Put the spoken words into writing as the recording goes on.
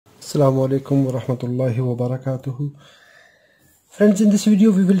Assalamu alaikum wa rahmatullahi wa barakatuhu. Friends, in this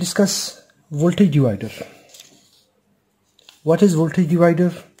video we will discuss voltage divider. What is voltage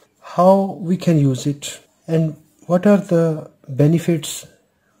divider? How we can use it? And what are the benefits?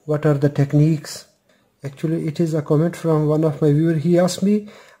 What are the techniques? Actually, it is a comment from one of my viewers. He asked me,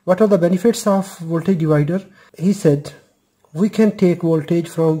 what are the benefits of voltage divider? He said, we can take voltage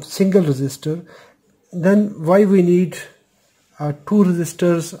from single resistor. Then why we need two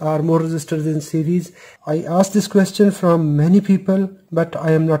resistors or more resistors in series? I asked this question from many people, but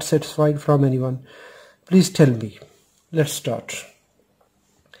I am not satisfied from anyone. Please tell me. Let's start.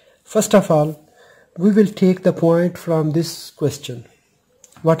 First of all, we will take the point from this question.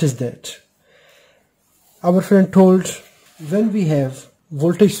 What is that? Our friend told, when we have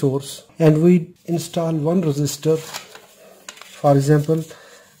voltage source and we install one resistor, for example,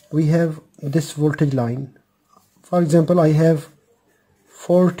 we have this voltage line. For example, I have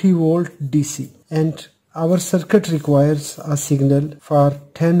 40 volt DC and our circuit requires a signal for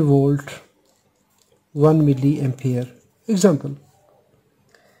 10 volt 1 milliampere. Example,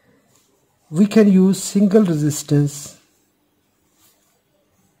 we can use single resistance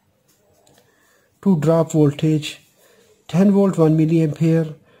to drop voltage 10 volt 1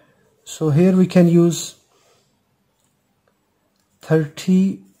 milliampere. So here we can use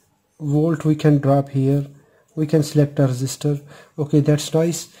 30 volt we can drop here. We can select a resistor. Okay, that's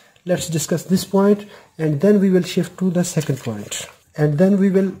nice. Let's discuss this point and then we will shift to the second point. And then we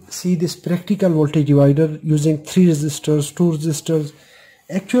will see this practical voltage divider using 3 resistors, 2 resistors.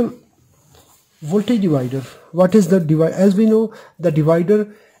 Actual voltage divider. What is the divider? As we know, the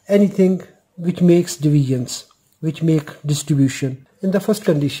divider, anything which makes divisions, which make distribution. In the first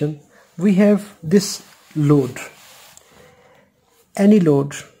condition, we have this load. Any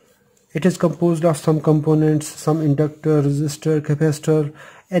load. It is composed of some components, some inductor, resistor, capacitor,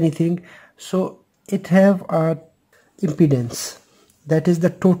 anything. So it have a impedance. That is the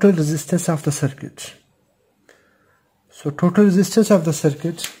total resistance of the circuit. So total resistance of the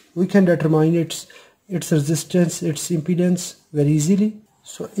circuit, we can determine its resistance, its impedance very easily.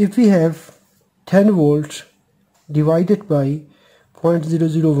 So if we have 10 volt divided by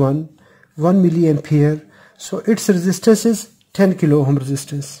 0.001, 1 milliampere, so its resistance is 10 kilo ohm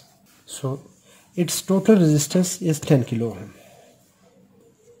resistance. So its total resistance is 10 kilo ohm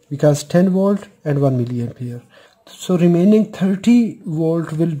because 10 volt and 1 milliampere. So remaining 30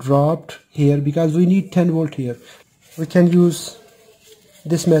 volt will drop here because we need 10 volt here. We can use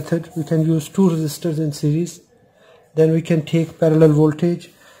this method. We can use 2 resistors in series. Then we can take parallel voltage,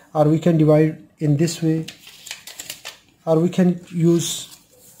 or we can divide in this way, or we can use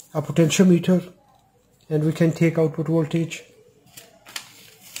a potentiometer and we can take output voltage.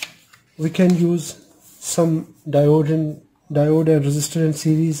 We can use some diode and resistor in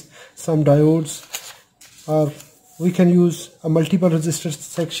series, some diodes, or we can use a multiple resistor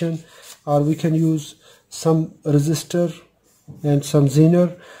section, or we can use some resistor and some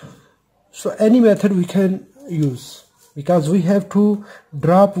zener. So any method we can use because we have to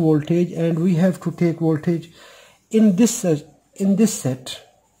drop voltage and we have to take voltage. In this set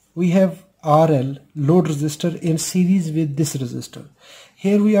we have RL, load resistor, in series with this resistor.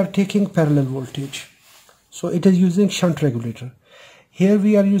 Here we are taking parallel voltage, so it is using shunt regulator. Here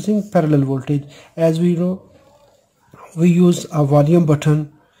we are using parallel voltage. As we know, we use a volume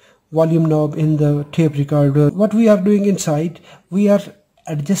button, volume knob in the tape recorder. What we are doing inside, we are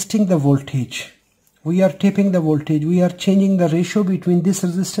adjusting the voltage. We are taping the voltage. We are changing the ratio between this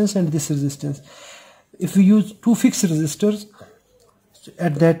resistance and this resistance. If we use 2 fixed resistors,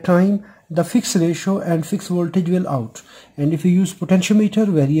 at that time the fixed ratio and fixed voltage will out. And if we use potentiometer,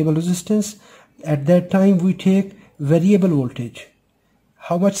 variable resistance, at that time we take variable voltage.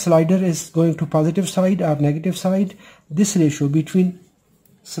 How much slider is going to positive side or negative side? This ratio between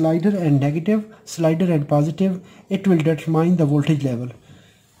slider and negative, slider and positive, it will determine the voltage level.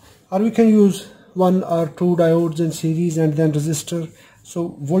 Or we can use 1 or 2 diodes in series and then resistor.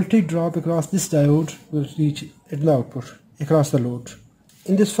 So voltage drop across this diode will reach in the output across the load.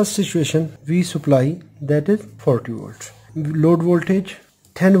 In this first situation, we supply, that is 40 volts. Load voltage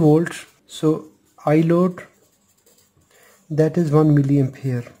 10 volts. So I load, that is 1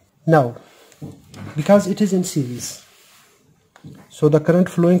 milliampere. Now, because it is in series, so the current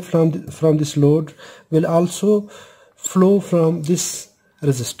flowing from this load will also flow from this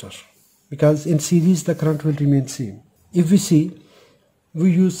resistor, because in series the current will remain same. If we see,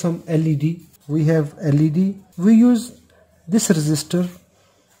 we use some LED. We have LED. We use this resistor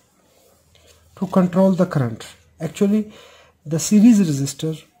to control the current. Actually, the series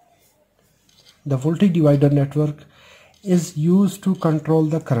resistor, the voltage divider network, is used to control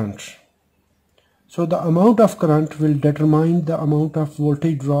the current. So the amount of current will determine the amount of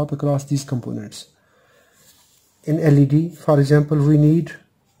voltage drop across these components. In LED, for example, we need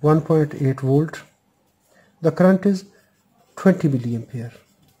 1.8 volt. The current is 20 milliampere.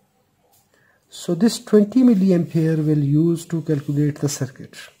 So this 20 milliampere will use to calculate the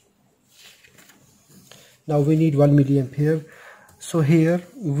circuit. Now we need 1 milliampere. So here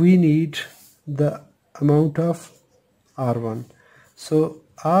we need the amount of R1. So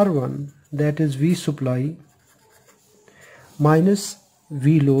R1, that is V supply minus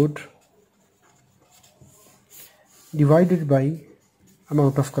V load divided by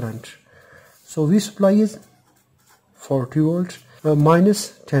amount of current. So V supply is 40 volts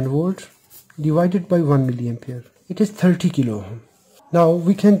minus 10 volts divided by 1 milliampere. It is 30 kilo ohm. Now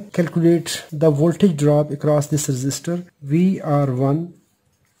we can calculate the voltage drop across this resistor. VR1,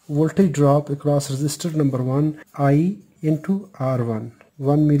 voltage drop across resistor number 1, I into R1.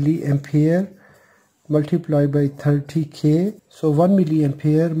 1 milliampere multiplied by 30k. So 1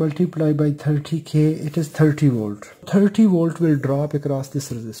 milliampere multiplied by 30k, it is 30 volt. 30 volt will drop across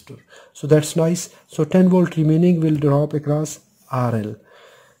this resistor. So that's nice. So 10 volt remaining will drop across RL.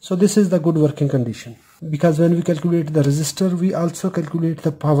 So this is the good working condition. Because when we calculate the resistor, we also calculate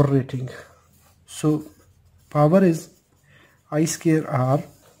the power rating. So power is I square R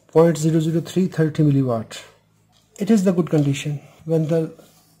 0.003 30 milliwatt. It is the good condition. When the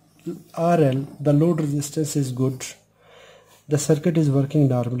RL, the load resistance is good, the circuit is working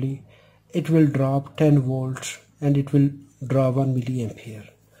normally, it will drop 10 volts and it will draw 1 milliampere.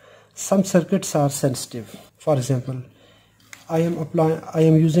 Some circuits are sensitive. For example, I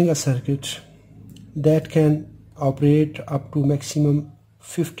am using a circuit that can operate up to maximum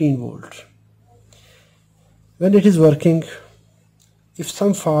 15 volts. When it is working, if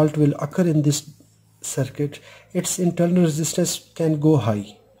some fault will occur in this circuit, its internal resistance can go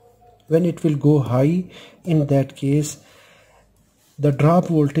high. When it will go high, in that case the drop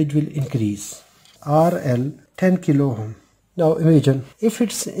voltage will increase. RL 10 kilo ohm. Now imagine if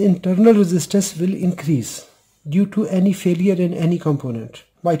its internal resistance will increase due to any failure in any component.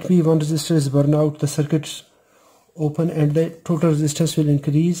 Might be one resistor is burned out, the circuit's open and the total resistance will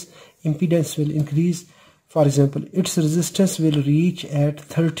increase, impedance will increase. For example, its resistance will reach at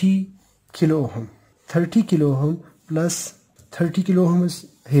 30 kilo ohm. 30 kilo ohm plus 30 kilo ohm is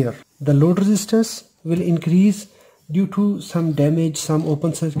here. The load resistance will increase due to some damage, some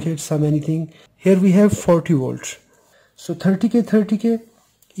open circuit, some anything. Here we have 40 volts. So 30k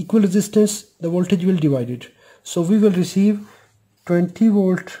equal resistance, the voltage will divide it. So we will receive 20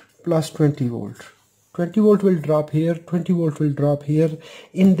 volt plus 20 volt. 20 volt will drop here, 20 volt will drop here.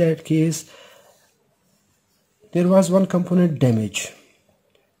 In that case, there was one component damage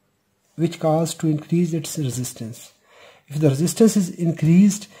which caused to increase its resistance. If the resistance is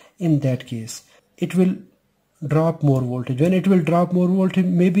increased, in that case, it will drop more voltage. When it will drop more voltage,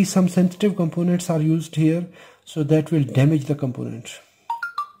 maybe some sensitive components are used here, so that will damage the component.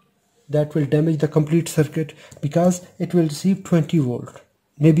 That will damage the complete circuit because it will receive 20 volt.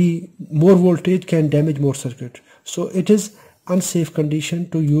 Maybe more voltage can damage more circuit. So it is unsafe condition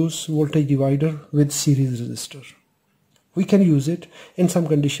to use voltage divider with series resistor. We can use it in some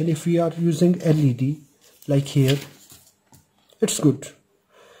condition. If we are using LED like here, it's good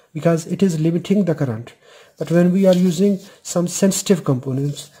because it is limiting the current. But when we are using some sensitive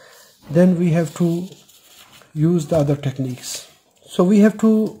components, then we have to use the other techniques. So we have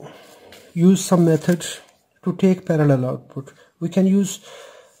to use some method to take parallel output. We can use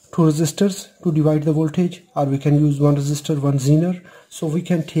two resistors to divide the voltage, or we can use one resistor, one zener. So we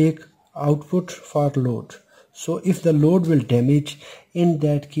can take output for load. So if the load will damage, in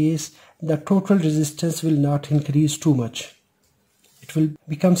that case the total resistance will not increase too much. It will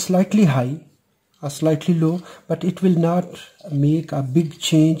become slightly high or slightly low, but it will not make a big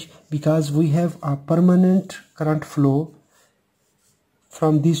change because we have a permanent current flow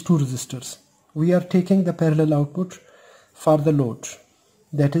from these two resistors. We are taking the parallel output for the load,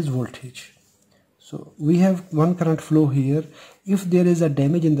 that is voltage. So we have one current flow here. If there is a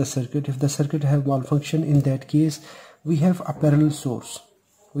damage in the circuit, if the circuit have malfunction, in that case we have a parallel source.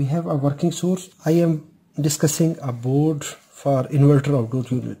 We have a working source. I am discussing a board for inverter outdoor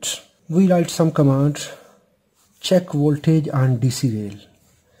unit. We write some command, check voltage on DC rail.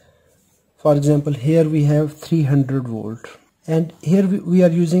 For example, here we have 300 volt and here we are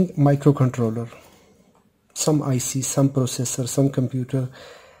using microcontroller, some IC, some processor, some computer,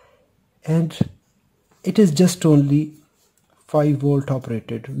 and it is just only 5 volt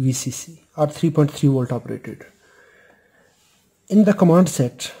operated VCC or 3.3 volt operated. In the command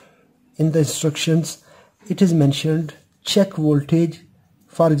set, in the instructions, it is mentioned check voltage,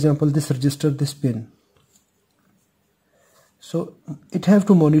 for example this resistor, this pin. So it have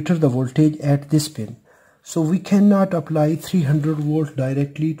to monitor the voltage at this pin. So we cannot apply 300 volt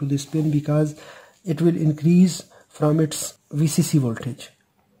directly to this pin because it will increase from its VCC voltage.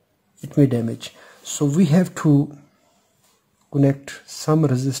 It may damage. So we have to connect some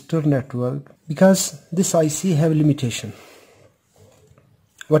resistor network because this IC have limitation.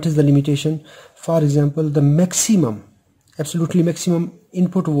 What is the limitation? For example, the maximum, absolutely maximum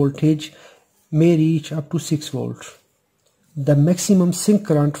input voltage may reach up to 6 volts. The maximum sink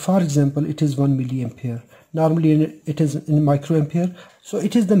current, for example, it is 1 milliampere. Normally it is in microampere. So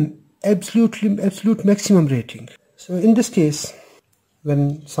it is the absolute maximum rating. So in this case,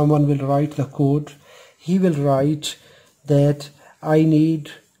 when someone will write the code, he will write that I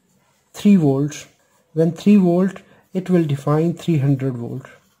need 3 volts. When 3 volt, it will define 300 volt.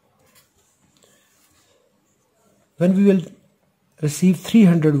 When we will receive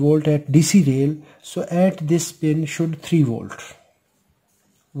 300 volt at DC rail, so at this pin should 3 volt,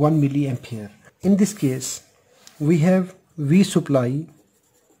 1 milliampere. In this case, we have V supply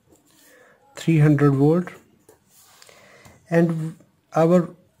 300 volt and our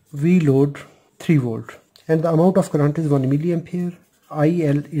V load 3 volt, and the amount of current is 1 milliampere.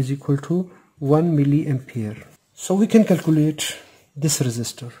 IL is equal to 1 milliampere. So we can calculate this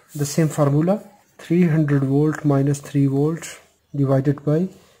resistor. The same formula, 300 volt minus 3 volts divided by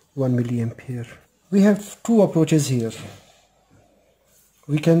 1 milliampere. We have two approaches here.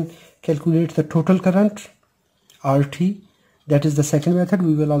 We can calculate the total current, RT, that is the second method.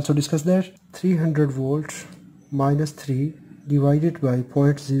 We will also discuss that. 300 volts minus 3 divided by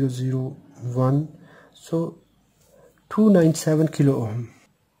 0.001, so 297 kilo ohm.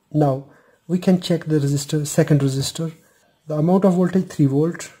 Now we can check the resistor, second resistor. The amount of voltage 3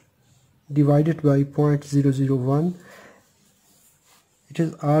 volt divided by 0.001, it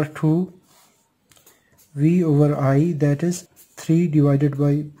is R2 V over I, that is 3 divided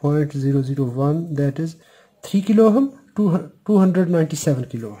by 0.001, that is 3 kilo ohm, 297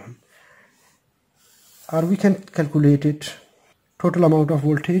 kilo ohm. Or we can calculate it, total amount of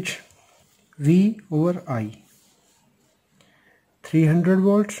voltage V over I, 300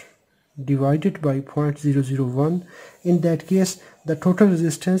 volts divided by 0.001. In that case, the total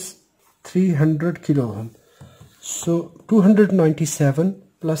resistance 300 kilo ohm. So 297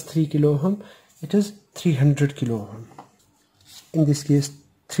 plus 3 kilo ohm, it is 300 kilo ohm. In this case,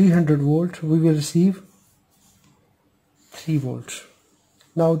 300 volt, we will receive 3 volts.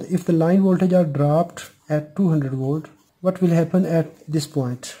 Now if the line voltage are dropped at 200 volt, what will happen at this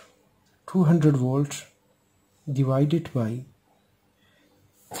point? 200 volts divided by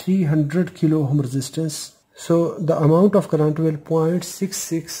 300 kilo ohm resistance. So the amount of current will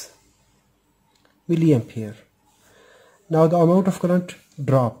 0.66 milliampere. Now the amount of current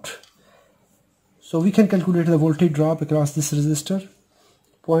dropped. So we can calculate the voltage drop across this resistor.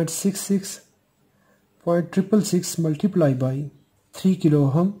 0.6 multiplied by 3 kilo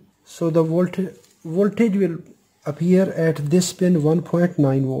ohm. So the voltage will appear at this pin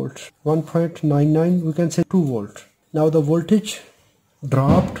 1.9 volts. 1.99, we can say 2 volt. Now the voltage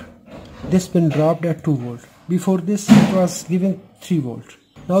dropped, this pin dropped at 2 volt. Before this it was giving 3 volt.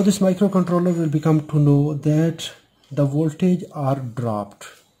 Now this microcontroller will become to know that the voltage are dropped.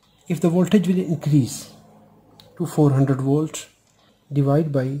 If the voltage will increase to 400 volts,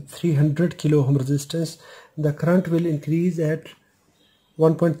 divide by 300 kilo ohm resistance, the current will increase at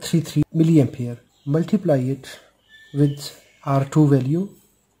 1.33 milliampere. Multiply it with R2 value,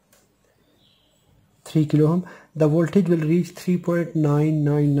 3 kilo ohm, the voltage will reach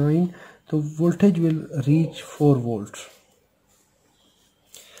 3.999. the voltage will reach 4 volts.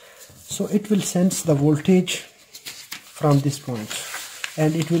 So it will sense the voltage from this point,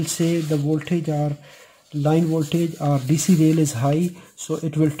 and it will say the voltage or line voltage or DC rail is high, so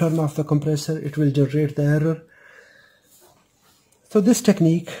it will turn off the compressor, it will generate the error. So this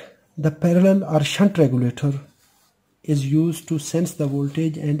technique, the parallel or shunt regulator, is used to sense the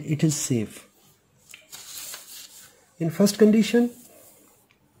voltage, and it is safe. In first condition,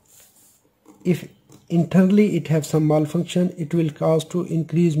 if internally it have some malfunction, it will cause to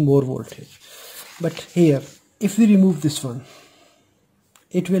increase more voltage. But here, if we remove this one,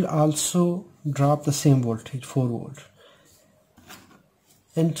 it will also drop the same voltage, 4 volt.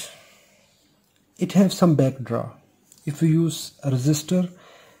 And it has some backdraw. If we use a resistor,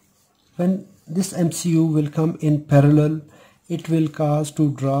 when this MCU will come in parallel, it will cause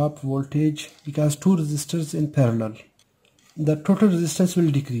to drop voltage because two resistors in parallel. The total resistance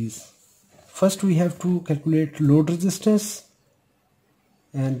will decrease. First we have to calculate load resistance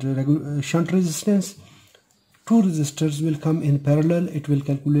and shunt resistance. two resistors will come in parallel, it will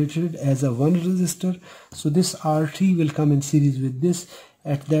calculate it as a one resistor. So this RT will come in series with this.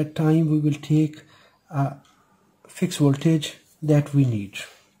 At that time we will take a fixed voltage that we need.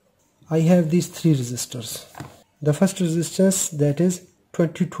 I have these three resistors. The first resistance, that is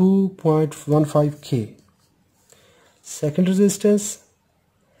 22.15K. Second resistance,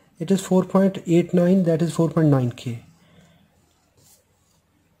 it is 4.89, that is 4.9K.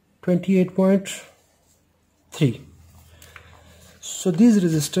 28.3. So these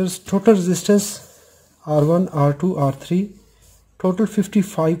resistors, total resistance R1, R2, R3, total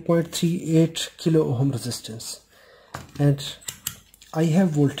 55.38 kilo ohm resistance, and I have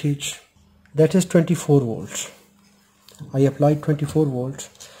voltage that is 24 volts. I applied 24 volts.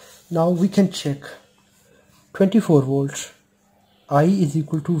 Now we can check 24 volts. I is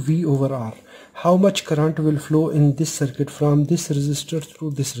equal to V over R. How much current will flow in this circuit from this resistor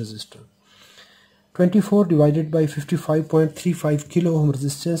through this resistor? 24 divided by 55.35 kilo ohm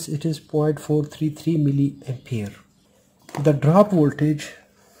resistance, it is 0.433 milliampere. The drop voltage,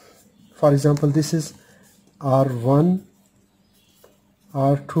 for example, this is R1,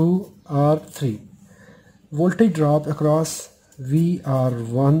 R2, R3. Voltage drop across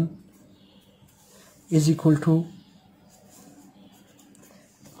VR1 is equal to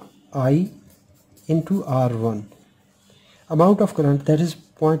I into R1. Amount of current, that is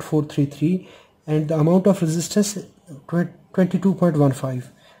 0.433, and the amount of resistance 22.15.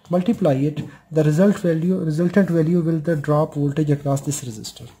 Multiply it, the resultant value will the drop voltage across this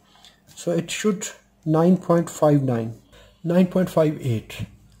resistor. So it should 9.59, 9.58.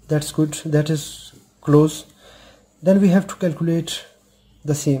 That's good, that is close. Then we have to calculate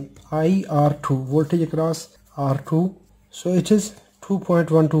the same IR2, voltage across R2. So it is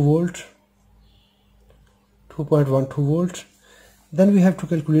 2.12 volt, 2.12 volt. Then we have to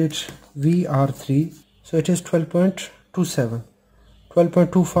calculate VR3. So it is 12.27,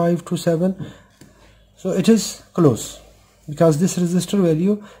 12.2527. So it is close because this resistor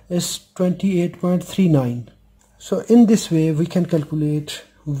value is 28.39. So in this way we can calculate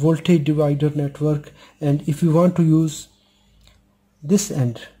voltage divider network. And if you want to use this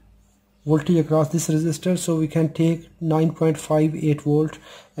end, voltage across this resistor, so we can take 9.58 volt,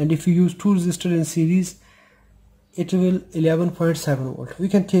 and if you use two resistors in series, it will 11.7 volt. We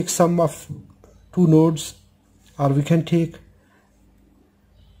can take sum of two nodes, or we can take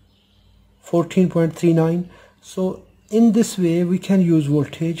 14.39. so in this way we can use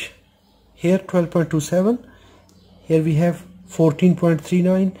voltage. Here 12.27, here we have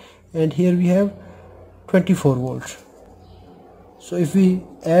 14.39, and here we have 24 volts. So if we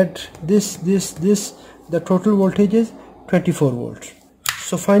add this, the total voltage is 24 volts.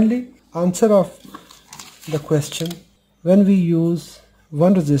 So finally, answer of the question: when we use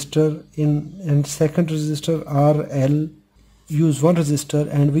one resistor and second resistor RL, use one resistor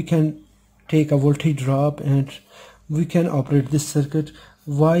and we can take a voltage drop and we can operate this circuit.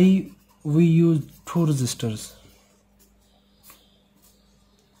 Why we use two resistors?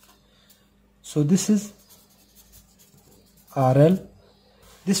 So this is RL.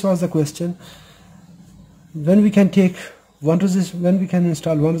 This was the question. When we can take one resistor, when we can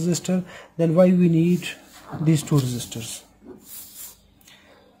install one resistor, then why we need these two resistors?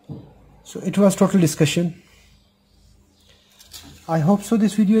 So it was total discussion. I hope so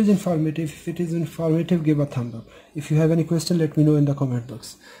this video is informative. If it is informative, give a thumb up. If you have any question, let me know in the comment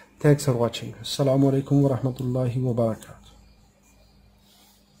box. Thanks for watching. Assalamu alaikum wa rahmatullahi wa barakatuh.